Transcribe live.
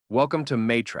Welcome to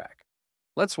Matrack.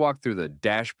 Let's walk through the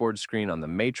dashboard screen on the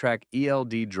Matrack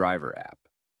ELD driver app.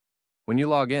 When you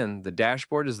log in, the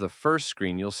dashboard is the first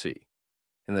screen you'll see.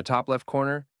 In the top left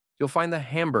corner, you'll find the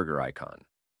hamburger icon,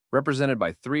 represented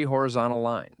by three horizontal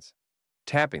lines.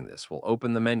 Tapping this will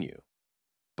open the menu.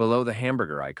 Below the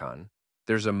hamburger icon,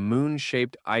 there's a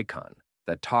moon-shaped icon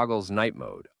that toggles night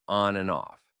mode on and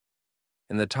off.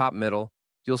 In the top middle,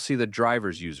 you'll see the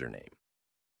driver's username.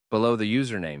 Below the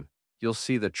username, you'll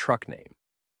see the truck name.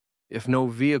 If no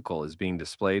vehicle is being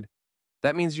displayed,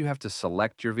 that means you have to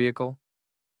select your vehicle.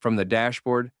 From the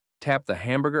dashboard, tap the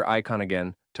hamburger icon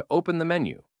again to open the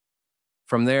menu.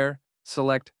 From there,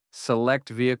 select Select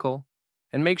Vehicle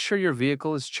and make sure your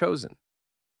vehicle is chosen.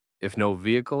 If no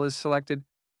vehicle is selected,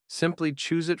 simply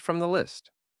choose it from the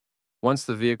list. Once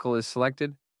the vehicle is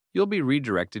selected, you'll be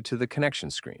redirected to the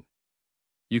connection screen.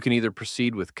 You can either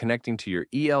proceed with connecting to your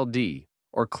ELD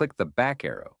or click the back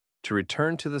arrow to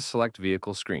return to the Select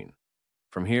Vehicle screen.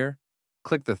 From here,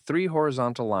 click the three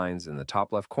horizontal lines in the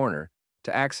top left corner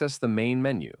to access the main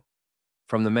menu.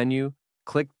 From the menu,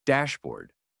 click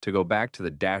Dashboard to go back to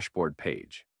the dashboard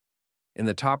page. In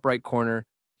the top right corner,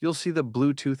 you'll see the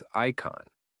Bluetooth icon.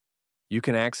 You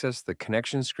can access the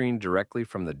connection screen directly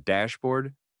from the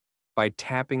dashboard by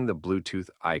tapping the Bluetooth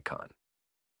icon.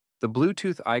 The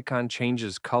Bluetooth icon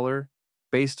changes color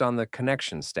based on the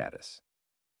connection status.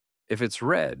 If it's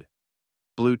red,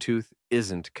 Bluetooth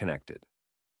isn't connected.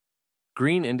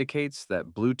 Green indicates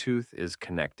that Bluetooth is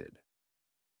connected.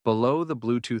 Below the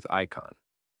Bluetooth icon,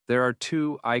 there are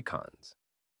two icons.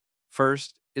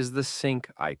 First is the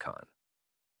sync icon.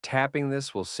 Tapping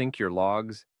this will sync your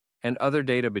logs and other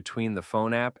data between the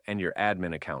phone app and your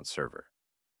admin account server.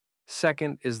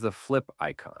 Second is the flip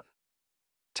icon.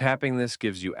 Tapping this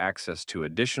gives you access to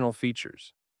additional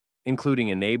features, including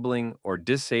enabling or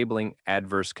disabling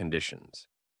adverse conditions,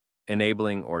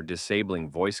 enabling or disabling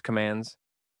voice commands,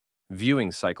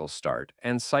 viewing cycle start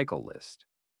and cycle list,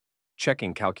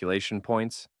 checking calculation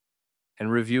points,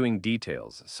 and reviewing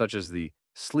details such as the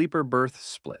sleeper berth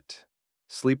split,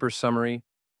 sleeper summary,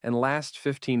 and last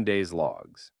 15 days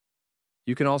logs.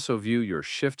 You can also view your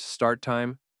shift start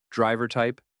time, driver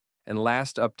type, and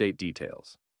last update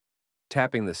details.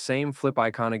 Tapping the same flip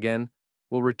icon again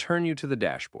will return you to the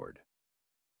dashboard.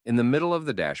 In the middle of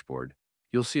the dashboard,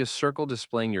 you'll see a circle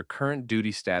displaying your current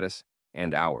duty status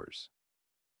and hours.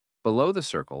 Below the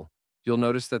circle, you'll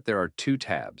notice that there are two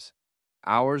tabs,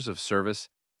 Hours of Service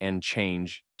and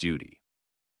Change Duty.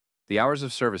 The Hours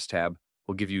of Service tab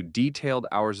will give you detailed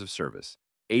hours of service,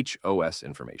 HOS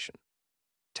information.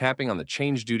 Tapping on the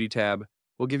Change Duty tab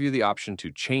will give you the option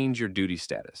to change your duty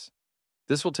status.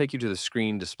 This will take you to the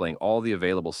screen displaying all the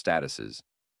available statuses,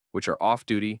 which are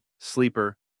off-duty,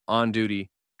 sleeper, on-duty,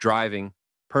 driving,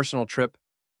 personal trip,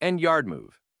 and yard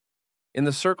move. In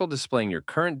the circle displaying your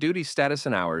current duty status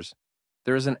and hours,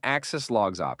 there is an Access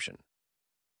Logs option.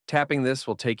 Tapping this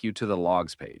will take you to the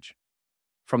Logs page.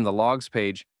 From the Logs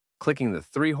page, clicking the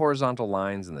three horizontal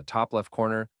lines in the top left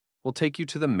corner will take you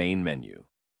to the main menu.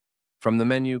 From the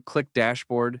menu, click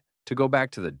Dashboard to go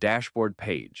back to the dashboard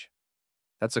page.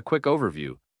 That's a quick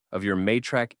overview of your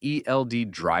Matrack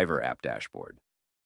ELD driver app dashboard.